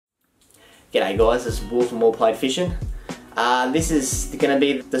G'day guys, this is Will from More Played Fishing. This is going to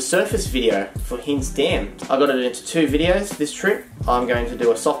be the surface video for Hinze Dam. I got it into 2 videos this trip. I'm going to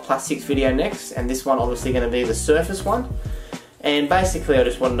do a soft plastics video next, and this one obviously going to be the surface one. And basically I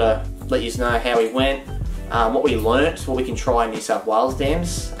just wanted to let you know how we went, what we learnt, what we can try in New South Wales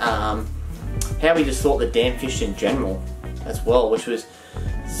dams, how we just thought the dam fished in general as well, which was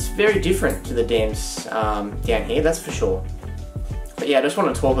very different to the dams down here, that's for sure. But yeah, I just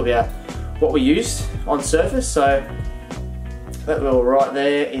want to talk about what we used on surface. So that little right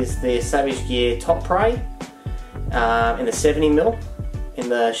there is the Savage Gear top braid in the 70mm in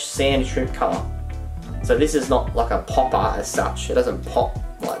the sand shrimp colour. So this is not like a popper as such. It doesn't pop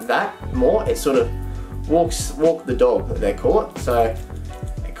like that more. It sort of walk the dog, they call it. So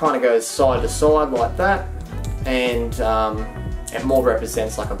it kind of goes side to side like that, and it more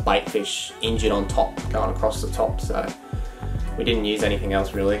represents like a bait fish injured on top, going across the top. So we didn't use anything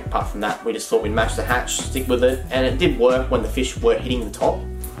else really apart from that. We just thought we'd match the hatch, stick with it, and it did work when the fish were hitting the top.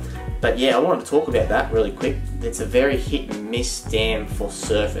 But yeah, I wanted to talk about that really quick. It's a very hit and miss dam for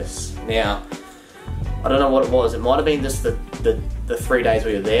surface. Now, I don't know what it was. It might have been just the 3 days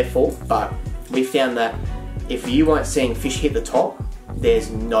we were there for, but we found that if you weren't seeing fish hit the top, there's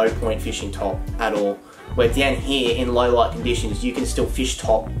no point fishing top at all. Where down here in low light conditions, you can still fish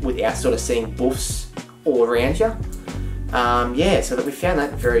top without sort of seeing buffs all around you. Yeah, so that we found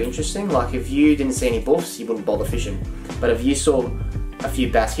that very interesting. Like if you didn't see any buffs, you wouldn't bother fishing. But if you saw a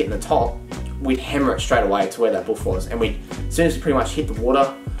few bass hitting the top, we'd hammer it straight away to where that buff was. And as soon as we pretty much hit the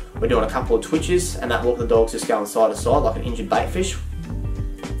water, we're doing a couple of twitches, and that look, the dog's just going side to side like an injured bait fish.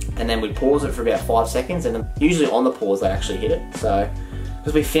 And then we pause it for about 5 seconds, and then usually on the pause they actually hit it. So,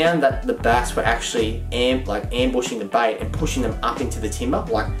 because we found that the bass were actually ambushing the bait and pushing them up into the timber,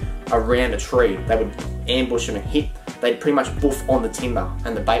 like around a tree. They would ambush them and hit. They'd pretty much buff on the timber,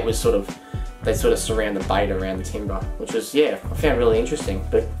 and the bait was they'd sort of surround the bait around the timber, which was, yeah, I found really interesting.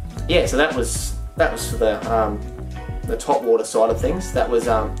 But yeah, so that was for the top water side of things. That's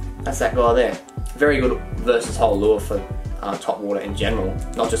that guy there. Very good versatile lure for top water in general,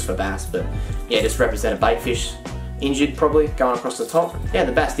 not just for bass, but yeah, just represent a bait fish injured probably going across the top. Yeah,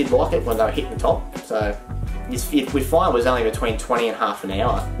 the bass did like it when they were hitting the top. So we find it was only between 20 and half an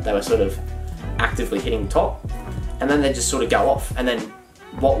hour they were sort of actively hitting the top, and then they just sort of go off. And then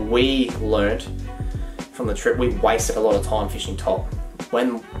what we learnt from the trip, we wasted a lot of time fishing top.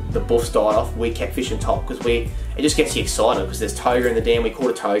 When the buffs died off, we kept fishing top because it just gets you excited because there's toga in the dam. We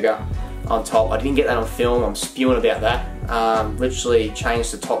caught a toga on top. I didn't get that on film. I'm spewing about that. Literally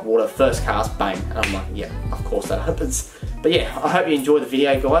changed the top water, first cast, bang. And I'm like, yeah, of course that happens. But yeah, I hope you enjoyed the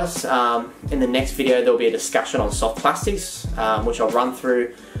video, guys. In the next video, there'll be a discussion on soft plastics, which I'll run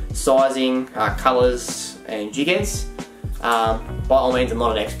through sizing, colours, and jig heads. By all means, I'm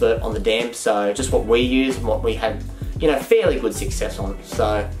not an expert on the dam, so just what we use and what we had, fairly good success on.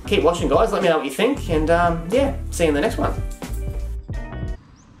 So keep watching, guys. Let me know what you think, and yeah, see you in the next one.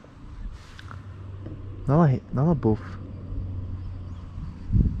 Another buff.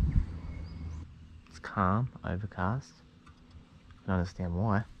 It's calm, overcast. I don't understand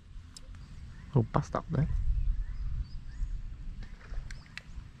why. Little bust up there.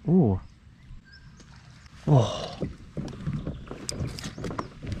 Ooh. Oh.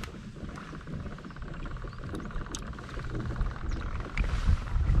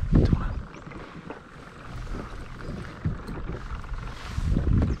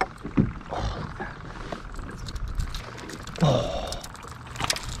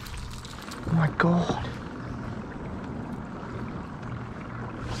 Oh my God.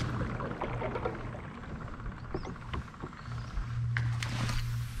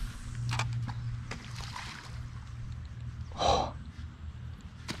 Oh.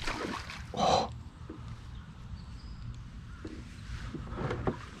 Oh.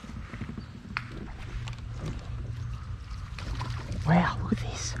 Wow, look at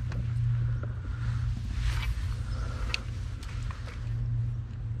this.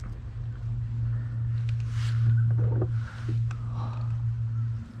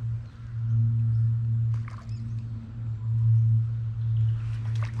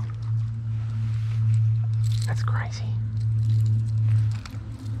 That's crazy.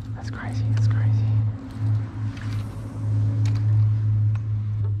 That's crazy. That's crazy.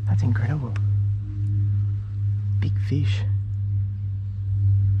 That's incredible. Big fish.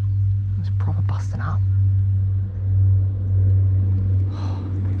 It was proper busting up.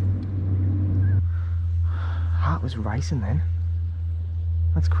 Heart was racing then.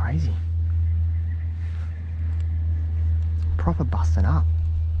 That's crazy. Proper busting up.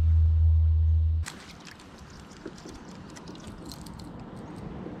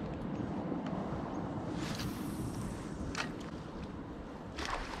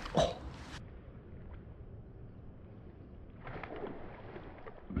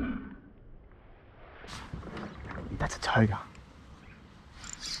 toga.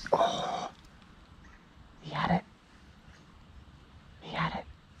 Oh, he had it. He had it.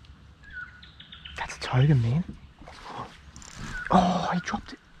 That's a toga, man. Oh, he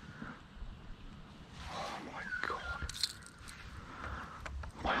dropped it. Oh my god.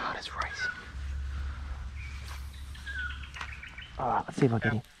 My heart is racing. Alright, let's see if I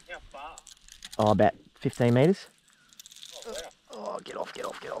get him. How far? Oh, about 15 metres. Oh, wow. Oh, get off, get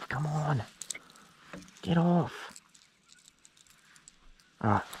off, get off. Come on. Get off.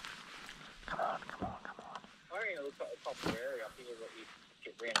 Alright. Come on, come on, come on. I reckon it looks like the top of the area. I think it's what you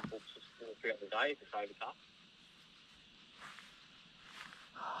get random books throughout the day if it's overcast.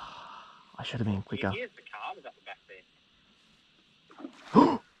 I should have been quicker. Here's the carbs up the back there.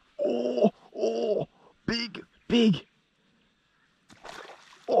 Oh, oh, big, big.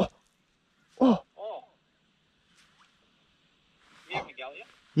 Oh, oh. Oh. You have Gallia?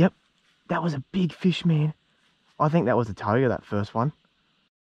 Yep, that was a big fish, man. I think that was a toga, that first one.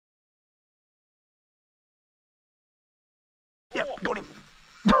 Yep, got him.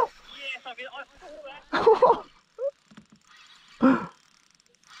 Yes, I saw that.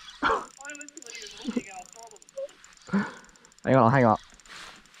 I literally was looking and I saw them. Hang on, hang on.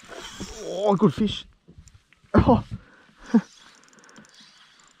 Oh, good fish. Oh.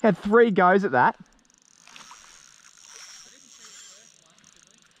 Had 3 goes at that.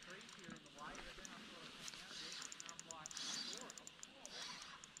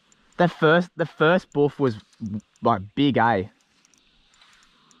 The first buff was like big, eh?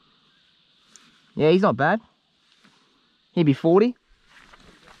 Yeah, he's not bad. He'd be 40.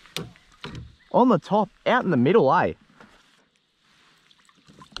 On the top, out in the middle, eh?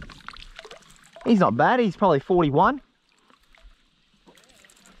 He's not bad, he's probably 41.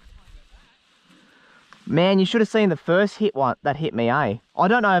 Man, you should have seen the first hit one that hit me, eh? I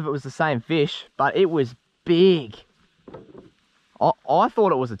don't know if it was the same fish, but it was big. I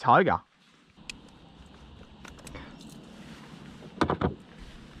thought it was a toga.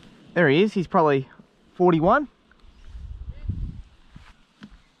 There he is, he's probably 41.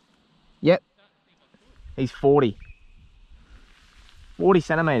 Yep. He's 40. 40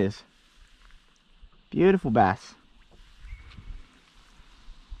 centimetres. Beautiful bass.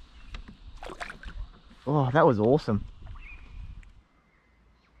 Oh, that was awesome.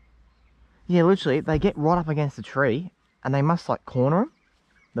 Yeah, literally, they get right up against the tree and they must like corner them,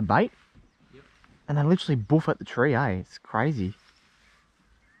 the bait. Yep. And they literally boof at the tree, eh? It's crazy.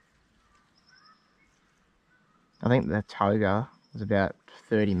 I think the toga was about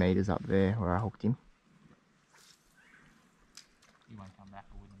 30 metres up there where I hooked him. He won't come back,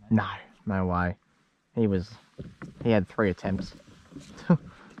 I wouldn't imagine. No, no way. He had 3 attempts. I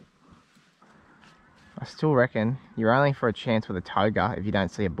still reckon you're only for a chance with a toga if you don't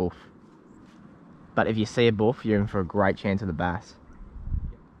see a buff. But if you see a buff, you're in for a great chance of the bass.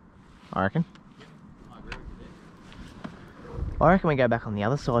 Yep. I reckon. Yep, I agree with you there. I reckon we go back on the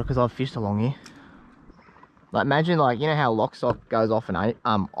other side because I've fished along here. Like imagine, like, you know how Lockstock goes off in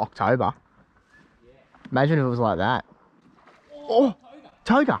October? Yeah. Imagine if it was like that. Oh,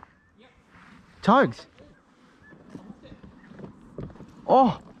 toga. Yep. Togs.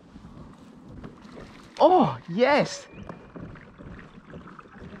 Oh. Oh, yes.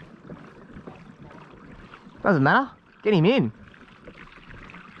 Doesn't matter. Get him in.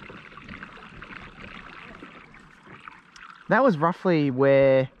 That was roughly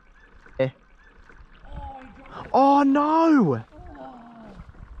where... Oh, no.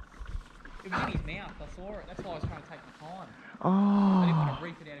 It was in his mouth, I saw it. That's why I was trying to take my time. I didn't want Oh. to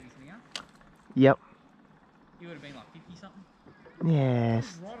reef it out of his mouth. Yep. He would have been like 50 something.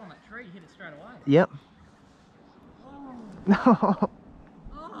 Yes. He was right on that tree, hit it straight away. Yep. No.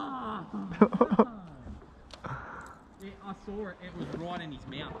 Yeah, I saw it, it was right in his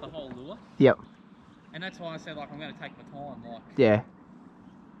mouth, the whole lure. Yep. And that's why I said, like, I'm going to take my time, like. Yeah.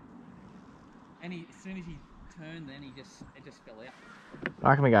 And he, as soon as he turned, then it just fell out. I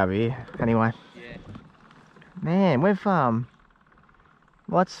reckon we go over here. Anyway. Yeah. Man, we've well,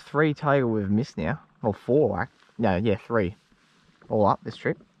 that's 3 toga we've missed now. Or 4, like. No, yeah, 3. All up this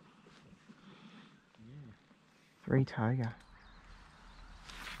trip. 3 toga.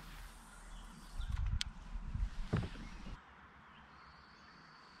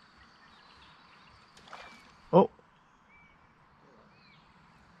 Oh.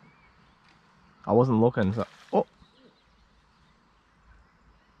 I wasn't looking, so... Oh.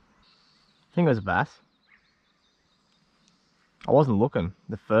 I think it was a bass. I wasn't looking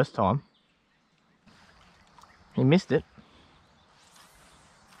the first time. He missed it.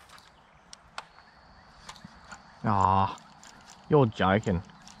 Ah, you're joking.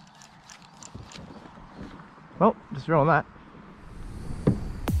 Well, just reel on that.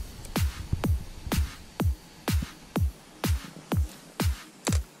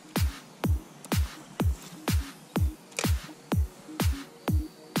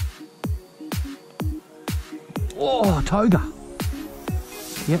 Oh, toga.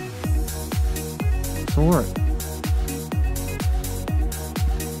 Yep. Saw it.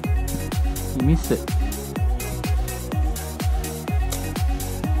 You missed it.